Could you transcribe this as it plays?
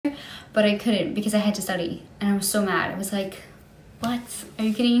but I couldn't because I had to study, and I was so mad. I was like, what? Are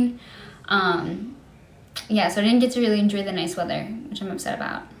you kidding? Yeah, so I didn't get to really enjoy the nice weather, which I'm upset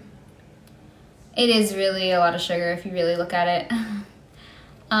about. It is really a lot of sugar if you really look at it.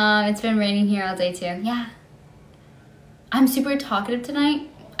 It's been raining here all day too. Yeah. I'm super talkative tonight.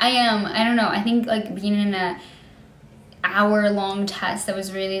 I am. I don't know. I think like being in a hour-long test that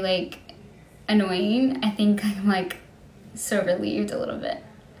was really like annoying. I think I'm like so relieved a little bit.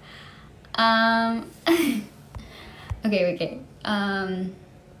 Okay.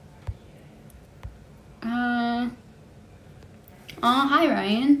 Oh, hi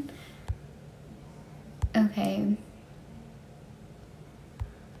Ryan. Okay.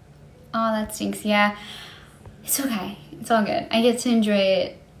 Oh, that stinks. Yeah, it's okay. It's all good. I get to enjoy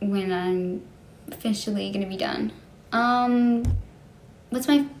it when I'm officially gonna be done. What's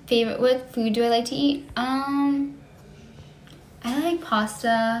my favorite? What food do I like to eat? I like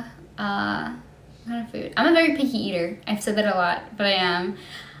pasta. What kind of food? I'm a very picky eater. I've said that a lot, but I am.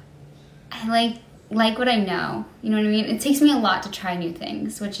 I like what I know. You know what I mean? It takes me a lot to try new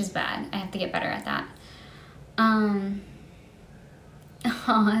things, which is bad. I have to get better at that.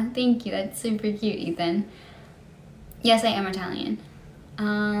 Aw, thank you. That's super cute, Ethan. Yes, I am Italian.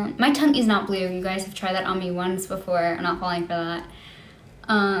 My tongue is not blue. You guys have tried that on me once before. I'm not falling for that.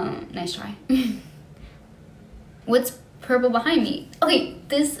 Nice try. What's purple behind me? Okay,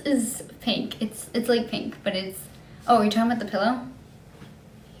 this is pink. It's like pink, but it's... Oh, are you talking about the pillow?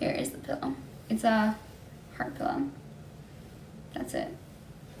 Here is the pillow. It's a heart pillow. That's it.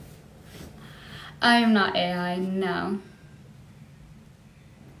 I am not AI, no.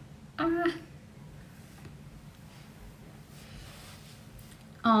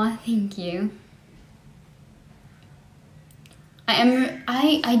 Aw, thank you.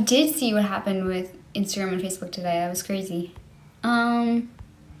 I did see what happened with Instagram and Facebook today. That was crazy.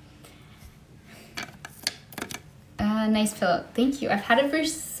 Nice pillow. Thank you. I've had it for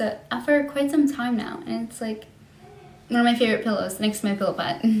quite some time now, and it's like one of my favorite pillows next to my pillow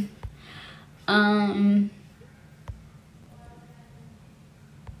pet.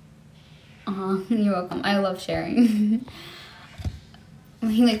 You're welcome. I love sharing.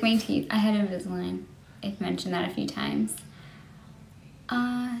 Like my teeth. I had Invisalign. I've mentioned that a few times.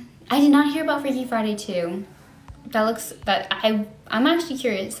 I did not hear about Freaky Friday 2. I'm actually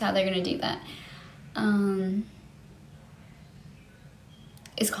curious how they're gonna do that.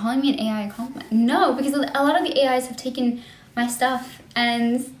 Is calling me an AI a compliment? No, because a lot of the AIs have taken my stuff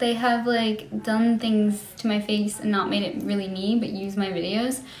and they have like done things to my face and not made it really me, but use my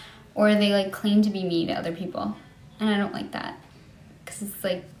videos, or they like claim to be me to other people, and I don't like that because it's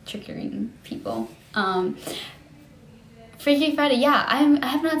like tricking people. Freaky Friday, yeah, I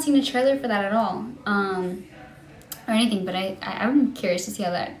have not seen a trailer for that at all, or anything, but I'm curious to see how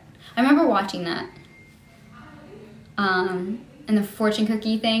that. I remember watching that, and the fortune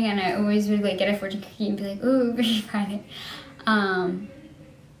cookie thing, and I always would like get a fortune cookie and be like, ooh, Freaky Friday.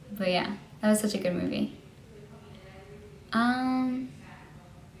 But yeah, that was such a good movie.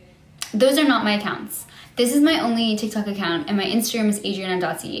 Those are not my accounts. This is my only TikTok account, and my Instagram is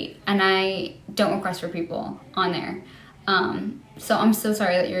adriana.c8, and I don't request for people on there. So I'm so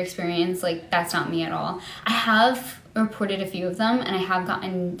sorry that your experience, like, that's not me at all. I have reported a few of them, and I have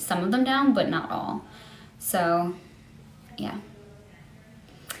gotten some of them down, but not all. So, yeah.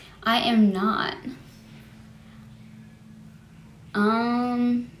 I am not.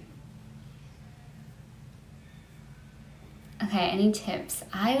 Okay, any tips?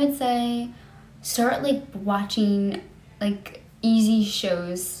 I would say start like watching like easy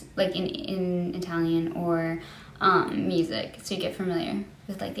shows like in Italian or music, so you get familiar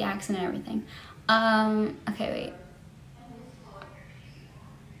with like the accent and everything. Okay, wait.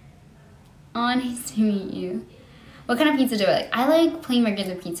 Oh, nice to meet you. What kind of pizza do I like? I like plain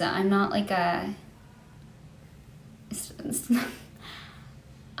regular pizza. I'm not like a...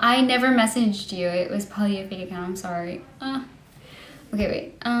 I never messaged you. It was probably a fake account. I'm sorry. Okay,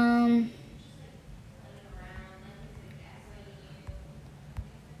 wait. I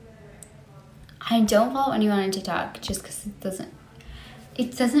don't follow anyone on TikTok just because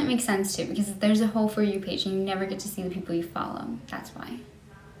it doesn't make sense to, because there's a whole For You page and you never get to see the people you follow. That's why.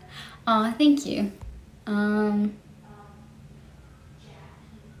 Aw, thank you.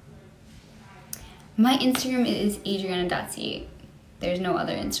 My Instagram is adriana.c8. There's no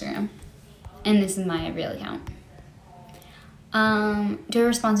other Instagram. And this is my real account. Do I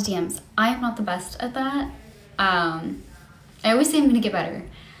respond to DMs? I am not the best at that. I always say I'm gonna get better,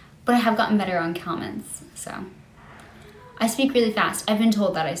 but I have gotten better on comments, so. I speak really fast. I've been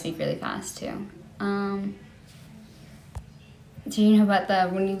told that I speak really fast too. Do you know about the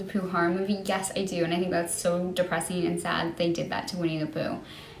Winnie the Pooh horror movie? Yes, I do, and I think that's so depressing and sad they did that to Winnie the Pooh.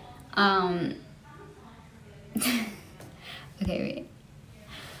 Okay, wait.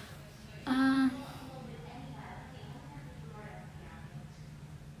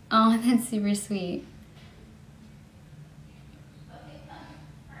 Oh, that's super sweet.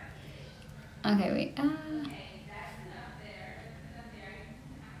 Okay, wait.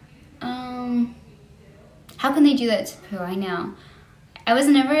 How can they do that to Pooh? I know. I was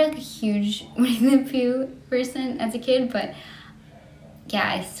never like a huge Winnie the Pooh person as a kid, but yeah,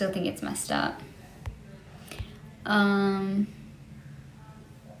 I still think it's messed up.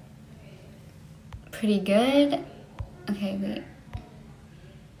 Pretty good. Okay, wait.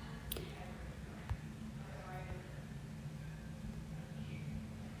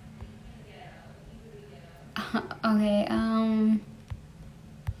 Okay, I'm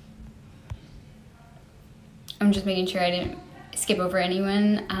just making sure I didn't skip over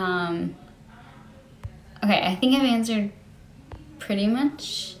anyone. Okay, I think I've answered pretty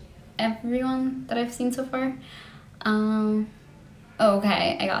much everyone that I've seen so far. Oh,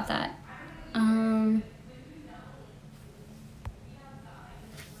 okay, I got that.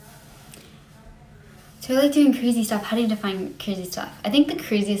 So I like doing crazy stuff. How do you define crazy stuff? I think the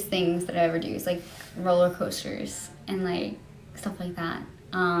craziest things that I ever do is like roller coasters and like stuff like that.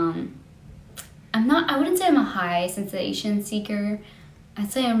 I wouldn't say I'm a high sensation seeker.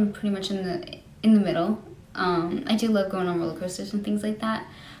 I'd say I'm pretty much in the middle. I do love going on roller coasters and things like that.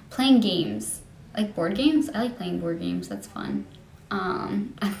 Playing games, like board games. I like playing board games. That's fun.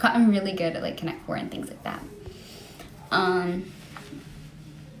 I've gotten really good at like Connect Four and things like that.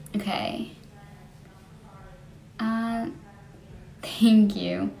 Okay. Thank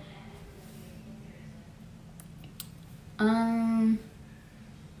you.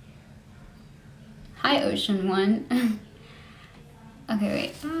 Hi, Ocean One. Okay,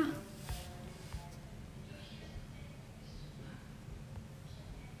 wait.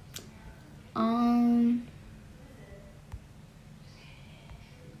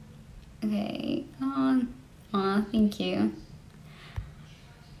 Okay. Aw, thank you.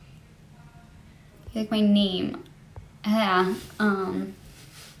 You like my name? Yeah. My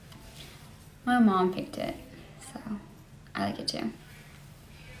mom picked it, so I like it too.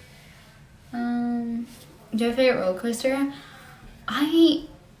 Do you have a favorite roller coaster? I'm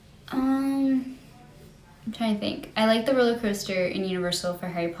trying to think. I like the roller coaster in Universal for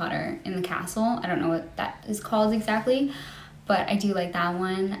Harry Potter in the castle. I don't know what that is called exactly, but I do like that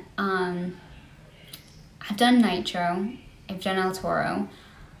one. I've done Nitro. I've done El Toro.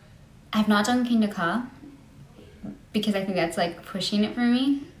 I've not done Kingda Ka because I think that's like pushing it for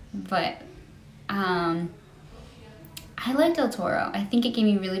me, but I liked El Toro. I think it gave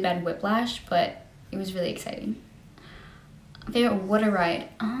me really bad whiplash, but it was really exciting. Favorite water ride?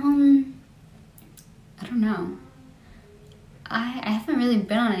 I don't know. I haven't really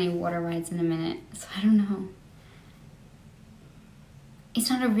been on any water rides in a minute, so I don't know. It's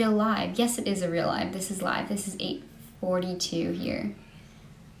not a real live. Yes, it is a real live. This is live. This is 8:42 here.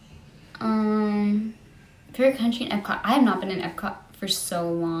 Favorite country in Epcot? I have not been in Epcot for so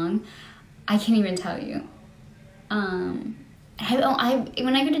long. I can't even tell you. When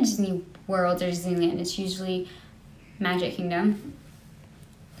I go to Disney World or Disneyland, it's usually Magic Kingdom.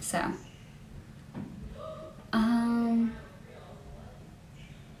 So,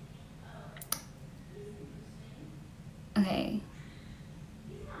 okay.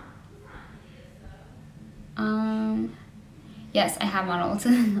 Yes, I have modeled.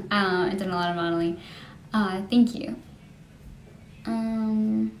 I've done a lot of modeling. Thank you.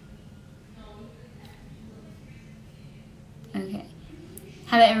 Okay.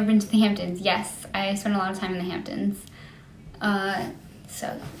 Have I ever been to the Hamptons? Yes, I spent a lot of time in the Hamptons.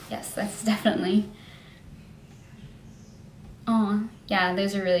 So yes, that's definitely. Oh, yeah,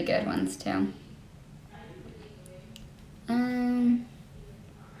 those are really good ones too.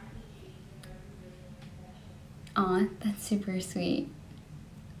 Aw, that's super sweet.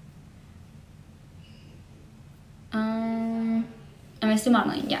 Am I still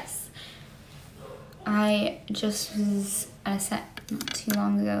modeling? Yes. I just was at a set not too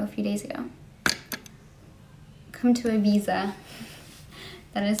long ago, a few days ago. Come to Ibiza.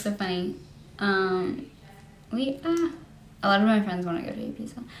 That is so funny. A lot of my friends want to go to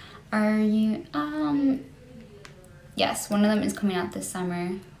Ibiza. Are you, yes, one of them is coming out this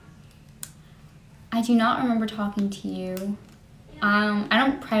summer. I do not remember talking to you. I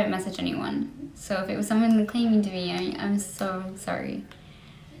don't private message anyone. So if it was someone claiming to me, I'm so sorry.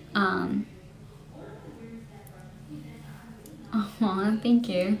 Aw, thank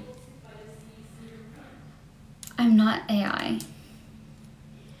you. I'm not AI.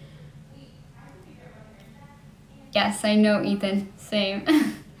 Yes, I know, Ethan. Same.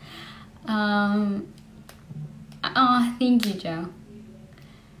 Oh, thank you, Joe.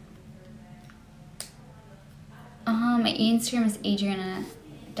 My Instagram is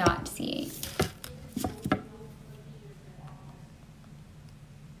adriana.c8.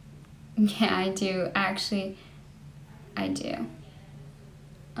 Yeah, I do. Actually, I do.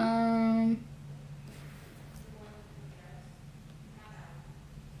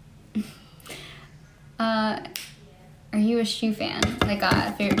 Are you a shoe fan? Like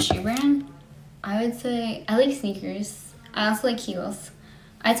a favorite shoe brand? I would say I like sneakers. I also like heels.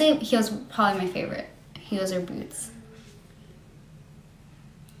 I'd say heels are probably my favorite. Heels or boots.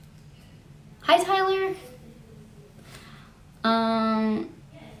 Hi, Tyler.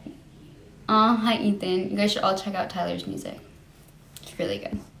 Hi, Ethan. You guys should all check out Tyler's music. It's really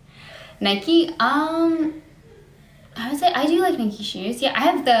good. Nike, I would say I do like Nike shoes. Yeah, I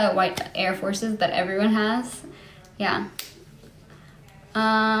have the white Air Forces that everyone has. Yeah.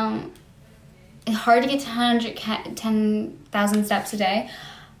 It's hard to get to 10,000 steps a day.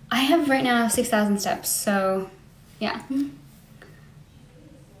 I have right now 6,000 steps, so yeah.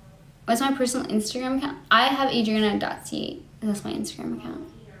 What's my personal Instagram account? I have adriana.c8. That's my Instagram account.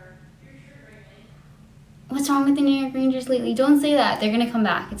 What's wrong with the New York Rangers lately? Don't say that. They're gonna come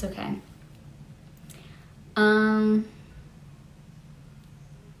back. It's okay.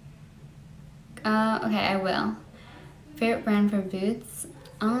 Okay, I will. Favorite brand for boots?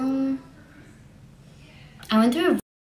 I went through a